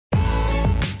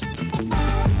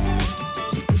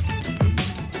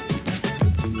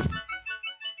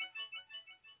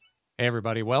Hey,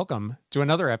 everybody, welcome to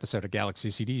another episode of Galaxy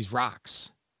CDs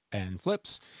Rocks and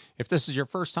Flips. If this is your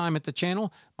first time at the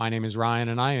channel, my name is Ryan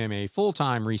and I am a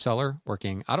full-time reseller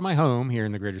working out of my home here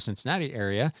in the greater Cincinnati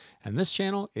area, and this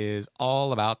channel is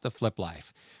all about the flip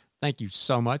life. Thank you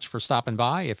so much for stopping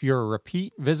by. If you're a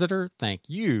repeat visitor, thank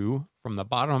you from the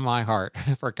bottom of my heart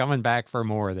for coming back for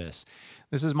more of this.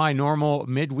 This is my normal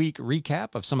midweek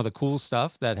recap of some of the cool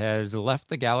stuff that has left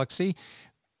the Galaxy.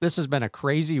 This has been a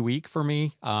crazy week for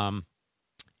me.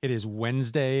 It is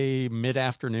Wednesday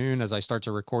mid-afternoon as I start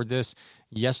to record this.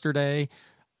 Yesterday,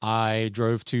 I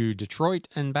drove to Detroit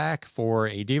and back for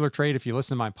a dealer trade. If you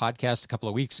listen to my podcast a couple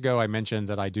of weeks ago, I mentioned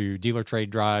that I do dealer trade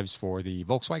drives for the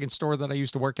Volkswagen store that I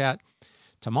used to work at.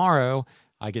 Tomorrow,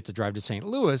 I get to drive to St.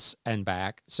 Louis and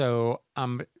back. So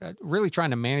I'm really trying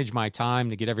to manage my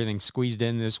time to get everything squeezed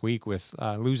in this week with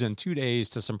losing 2 days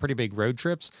to some pretty big road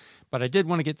trips. But I did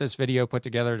want to get this video put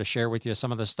together to share with you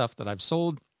some of the stuff that I've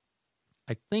sold.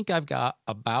 I think I've got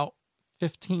about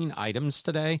 15 items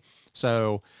today,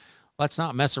 so let's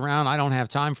not mess around. I don't have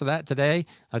time for that today.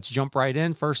 Let's jump right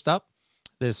in. First up,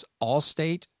 this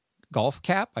Allstate golf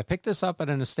cap. I picked this up at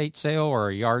an estate sale or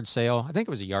a yard sale. I think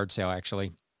it was a yard sale,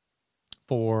 actually,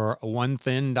 for $1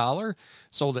 thin dollar.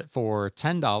 Sold it for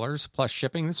 $10 plus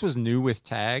shipping. This was new with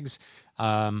tags.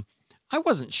 I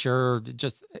wasn't sure,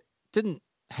 just didn't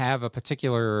have a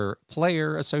particular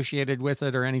player associated with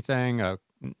it or anything,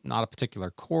 not a particular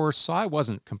course, so I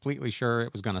wasn't completely sure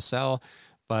it was going to sell,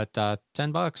 but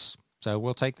 $10, so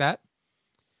we'll take that.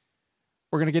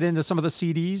 We're going to get into some of the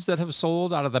CDs that have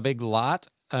sold out of the big lot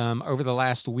over the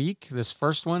last week. This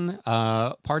first one,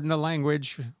 pardon the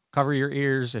language, cover your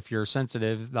ears if you're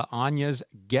sensitive, the Anyas.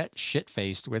 Get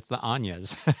shit-faced with the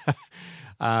Anyas.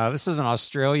 This is an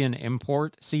Australian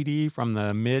import CD from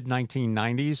the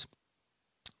mid-1990s.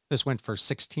 This went for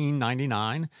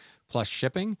 $16.99 plus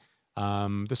shipping.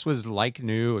 This was like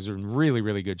new. It was in really,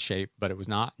 really good shape, but it was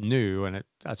not new, and it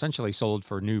essentially sold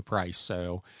for new price.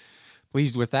 So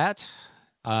pleased with that.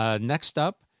 Next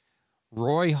up,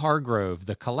 Roy Hargrove,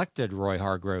 the collected Roy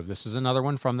Hargrove. This is another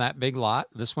one from that big lot.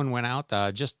 This one went out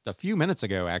just a few minutes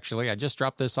ago, actually. I just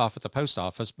dropped this off at the post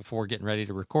office before getting ready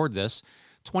to record this.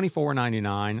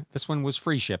 $24.99. This one was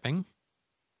free shipping.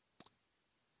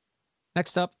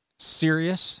 Next up,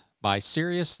 Sirius by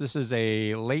Sirius. This is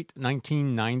a late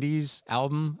 1990s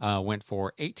album. Went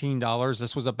for $18.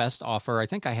 This was a best offer. I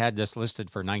think I had this listed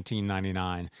for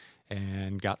 $19.99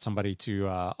 and got somebody to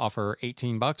offer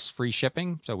 $18 free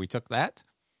shipping. So we took that.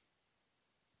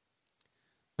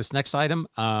 This next item,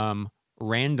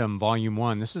 Random Volume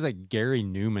 1. This is a Gary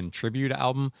Newman tribute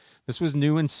album. This was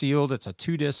new and sealed. It's a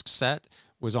 2-disc set.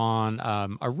 Was on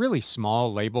a really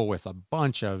small label with a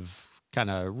bunch of kind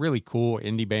of really cool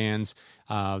indie bands.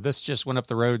 This just went up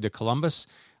the road to Columbus.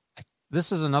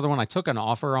 This is another one I took an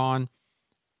offer on.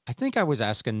 I think I was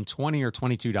asking $20 or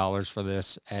 $22 for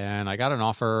this, and I got an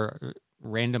offer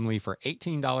randomly for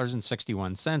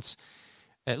 $18.61.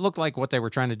 It looked like what they were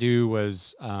trying to do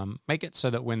was make it so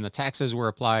that when the taxes were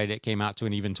applied, it came out to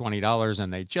an even $20,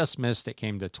 and they just missed. It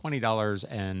came to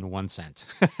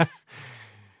 $20.01.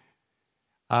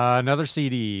 Another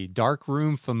CD, Dark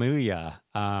Room Familia.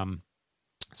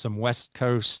 Some West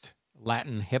Coast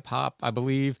Latin hip hop, I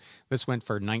believe. This went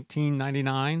for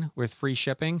 $19.99 with free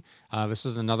shipping. This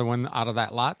is another one out of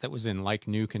that lot that was in like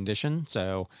new condition.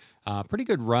 So pretty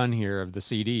good run here of the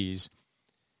CDs.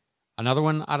 Another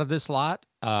one out of this lot,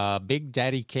 Big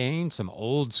Daddy Kane, some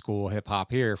old school hip hop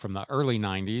here from the early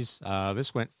 90s.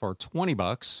 This went for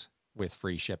 $20 with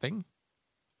free shipping.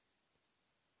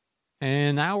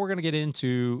 And now we're going to get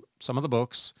into some of the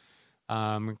books.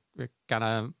 Kind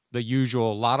of the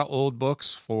usual, lot of old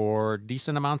books for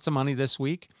decent amounts of money this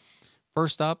week.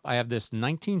 First up, I have this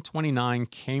 1929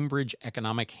 Cambridge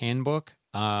Economic Handbook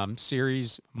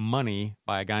series, Money,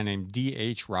 by a guy named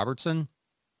D.H. Robertson.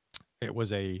 It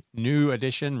was a new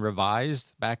edition,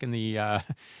 revised back in the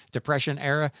Depression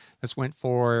era. This went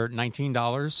for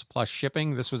 $19 plus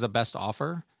shipping. This was a best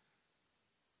offer.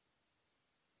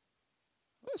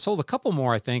 Sold a couple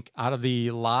more, I think, out of the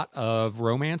lot of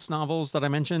romance novels that I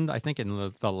mentioned, I think,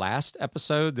 in the last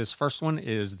episode. This first one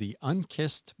is The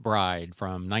Unkissed Bride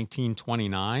from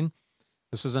 1929.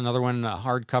 This is another one, a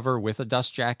hardcover with a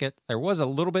dust jacket. There was a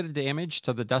little bit of damage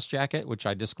to the dust jacket, which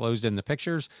I disclosed in the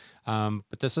pictures,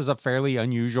 but this is a fairly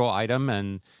unusual item,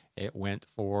 and it went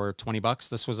for $20.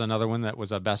 This was another one that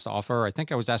was a best offer. I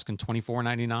think I was asking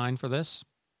 $24.99 for this.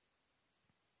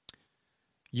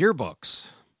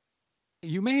 Yearbooks.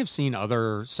 You may have seen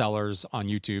other sellers on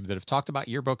YouTube that have talked about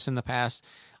yearbooks in the past.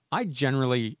 I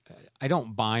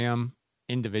don't buy them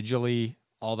individually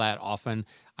all that often.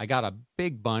 I got a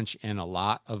big bunch in a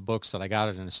lot of books that I got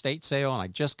at an estate sale, and I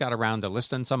just got around to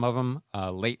listing some of them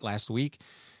late last week.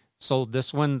 Sold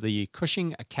this one, the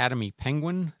Cushing Academy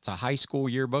Penguin. It's a high school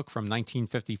yearbook from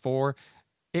 1954.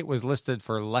 It was listed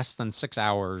for less than 6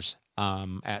 hours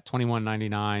at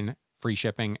 $21.99, free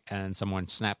shipping, and someone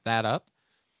snapped that up.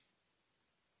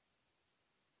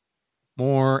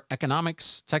 More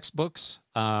economics textbooks.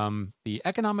 The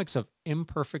Economics of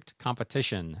Imperfect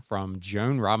Competition from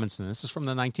Joan Robinson. This is from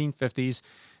the 1950s.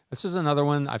 This is another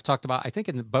one I've talked about, I think,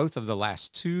 in both of the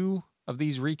last two of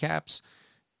these recaps.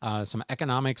 Some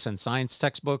economics and science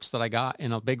textbooks that I got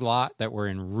in a big lot that were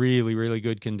in really, really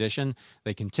good condition.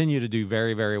 They continue to do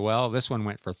very, very well. This one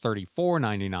went for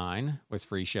 $34.99 with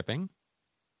free shipping.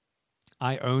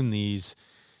 I own these,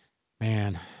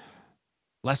 man,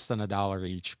 less than $1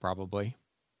 each, probably.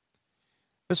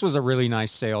 This was a really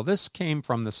nice sale. This came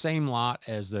from the same lot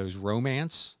as those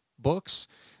romance books.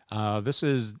 This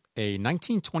is a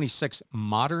 1926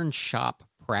 Modern Shop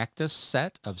Practice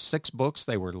set of 6 books.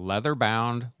 They were leather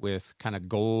bound with kind of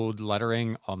gold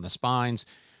lettering on the spines.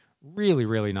 Really,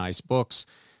 really nice books.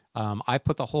 I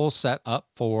put the whole set up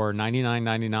for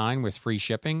 $99.99 with free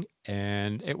shipping,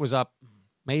 and it was up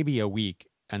maybe a week,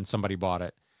 and somebody bought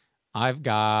it. I've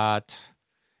got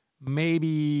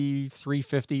maybe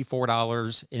 $3.50,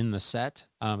 $4 in the set.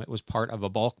 It was part of a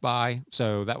bulk buy,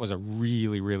 so that was a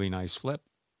really, really nice flip.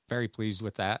 Very pleased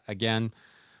with that. Again,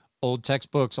 old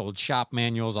textbooks, old shop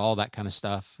manuals, all that kind of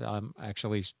stuff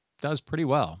actually does pretty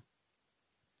well.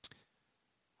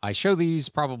 I show these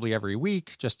probably every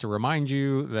week just to remind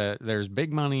you that there's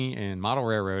big money in model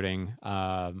railroading.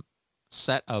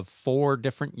 Set of 4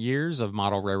 different years of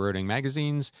model railroading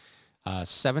magazines,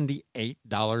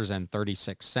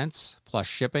 $78.36 plus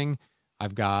shipping.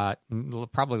 I've got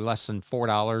probably less than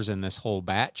 $4 in this whole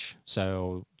batch,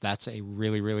 so that's a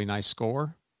really, really nice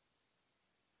score.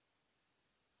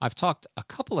 I've talked a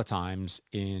couple of times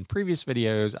in previous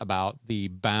videos about the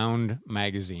bound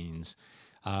magazines.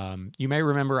 You may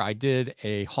remember I did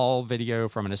a haul video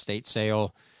from an estate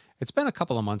sale. It's been a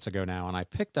couple of months ago now, and I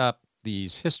picked up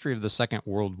these History of the Second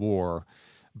World War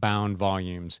bound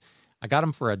volumes. I got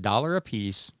them for $1 a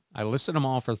piece. I listed them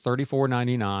all for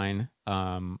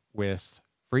 $34.99 with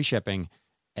free shipping,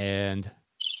 and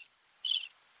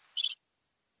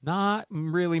not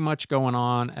really much going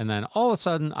on. And then all of a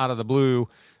sudden, out of the blue,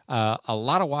 a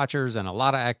lot of watchers and a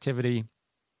lot of activity.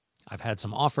 I've had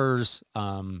some offers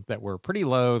that were pretty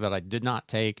low that I did not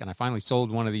take, and I finally sold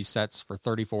one of these sets for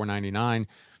 $34.99.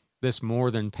 This more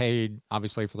than paid,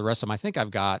 obviously, for the rest of them. I think I've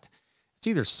got, it's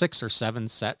either 6 or 7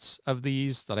 sets of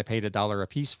these that I paid $1 a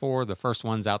piece for. The first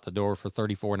one's out the door for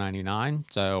 $34.99,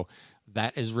 so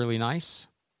that is really nice.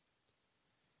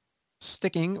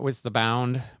 Sticking with the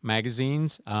bound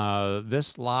magazines,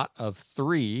 this lot of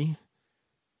 3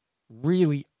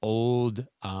 really old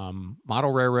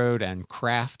model railroad and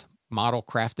model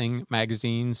crafting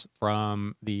magazines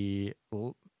from the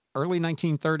early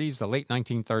 1930s, the late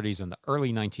 1930s, and the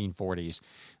early 1940s.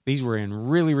 These were in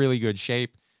really, really good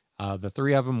shape. The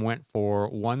 3 of them went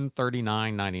for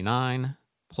 $139.99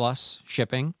 plus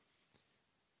shipping.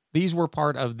 These were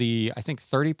part of the, I think,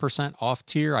 30% off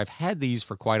tier. I've had these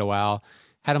for quite a while.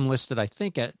 Had them listed, I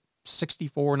think, at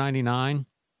 $64.99.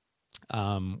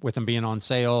 With them being on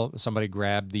sale, somebody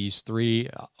grabbed these 3.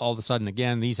 All of a sudden,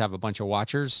 again, these have a bunch of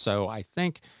watchers. So I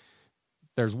think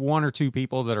there's 1 or 2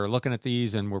 people that are looking at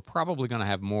these, and we're probably going to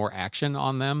have more action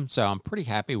on them. So I'm pretty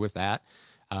happy with that.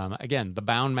 Again, the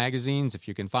bound magazines, if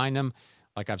you can find them,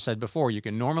 like I've said before, you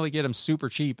can normally get them super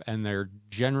cheap, and they're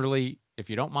generally, if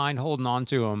you don't mind holding on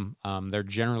to them, they're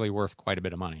generally worth quite a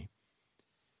bit of money.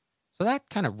 So that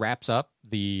kind of wraps up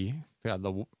the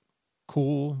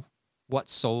cool what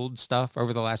sold stuff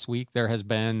over the last week. There has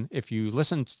been, if you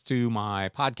listened to my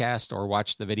podcast or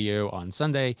watched the video on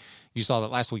Sunday, you saw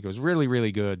that last week was really,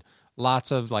 really good.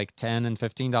 Lots of like $10 and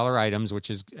 $15 items, which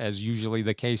is as usually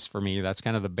the case for me. That's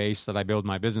kind of the base that I build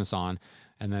my business on.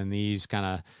 And then these kind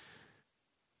of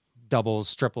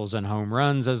doubles, triples, and home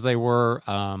runs, as they were,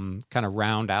 kind of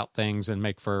round out things and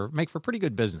make for pretty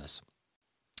good business.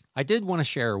 I did want to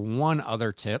share one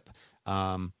other tip.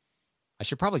 I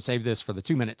should probably save this for the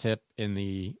 2-minute tip in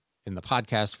the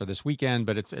podcast for this weekend,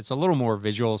 but it's a little more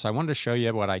visual. So I wanted to show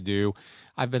you what I do.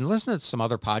 I've been listening to some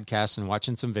other podcasts and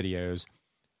watching some videos,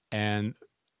 and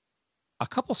a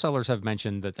couple sellers have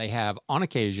mentioned that they have,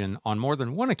 on more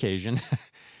than one occasion,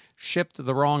 shipped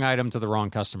the wrong item to the wrong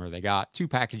customer. They got 2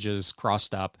 packages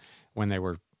crossed up when they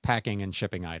were packing and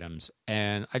shipping items.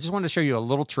 And I just wanted to show you a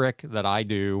little trick that I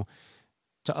do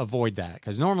to avoid that.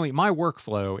 Because normally my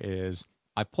workflow is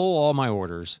I pull all my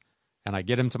orders and I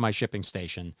get them to my shipping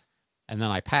station. and then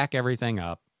I pack everything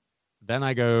up. Then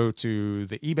I go to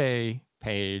the eBay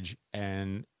page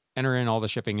and enter in all the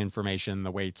shipping information,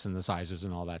 the weights and the sizes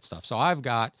and all that stuff. So I've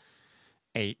got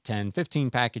 8, 10,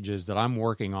 15 packages that I'm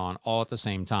working on all at the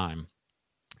same time.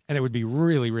 And it would be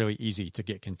really, really easy to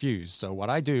get confused. So what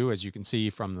I do, as you can see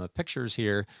from the pictures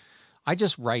here, I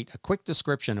just write a quick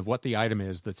description of what the item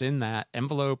is that's in that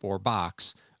envelope or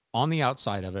box on the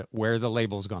outside of it, where the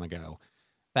label's going to go.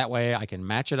 That way I can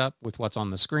match it up with what's on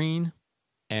the screen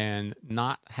and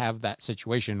not have that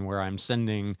situation where I'm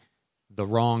sending the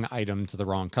wrong item to the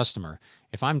wrong customer.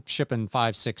 If I'm shipping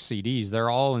 5, 6 CDs, they're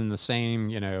all in the same,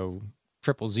 000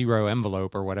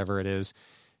 envelope or whatever it is.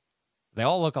 They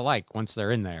all look alike once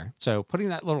they're in there. So putting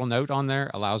that little note on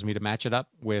there allows me to match it up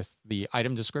with the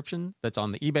item description that's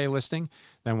on the eBay listing.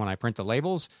 Then when I print the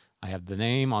labels, I have the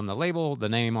name on the label, the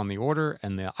name on the order,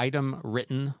 and the item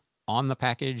written on the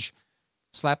package.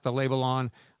 Slap the label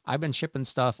on. I've been shipping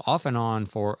stuff off and on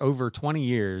for over 20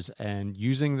 years, and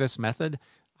using this method,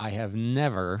 I have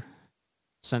never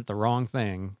sent the wrong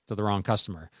thing to the wrong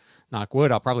customer. Knock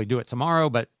wood, I'll probably do it tomorrow,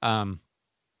 but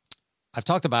I've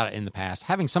talked about it in the past.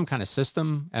 Having some kind of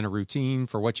system and a routine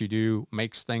for what you do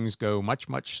makes things go much,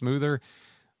 much smoother.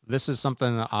 This is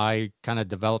something that I kind of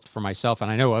developed for myself, and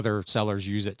I know other sellers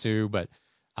use it too, but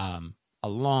a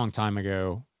long time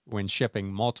ago, when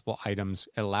shipping multiple items,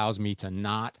 it allows me to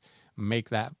not make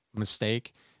that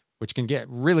mistake, which can get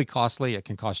really costly. It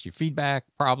can cost you feedback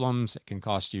problems. It can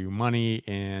cost you money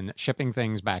in shipping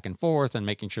things back and forth and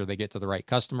making sure they get to the right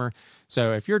customer.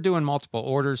 So if you're doing multiple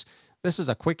orders, this is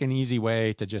a quick and easy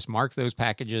way to just mark those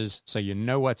packages so you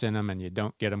know what's in them and you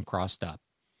don't get them crossed up.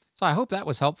 So I hope that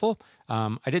was helpful.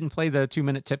 I didn't play the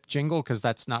 2-minute tip jingle because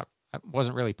I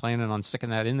wasn't really planning on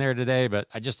sticking that in there today, but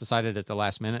I just decided at the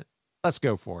last minute, let's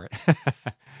go for it.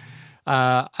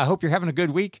 I hope you're having a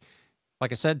good week.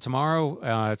 Like I said,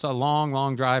 tomorrow, it's a long,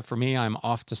 long drive for me. I'm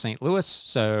off to St. Louis,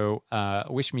 so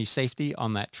wish me safety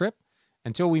on that trip.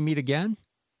 Until we meet again,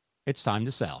 it's time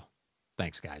to sell.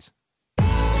 Thanks, guys.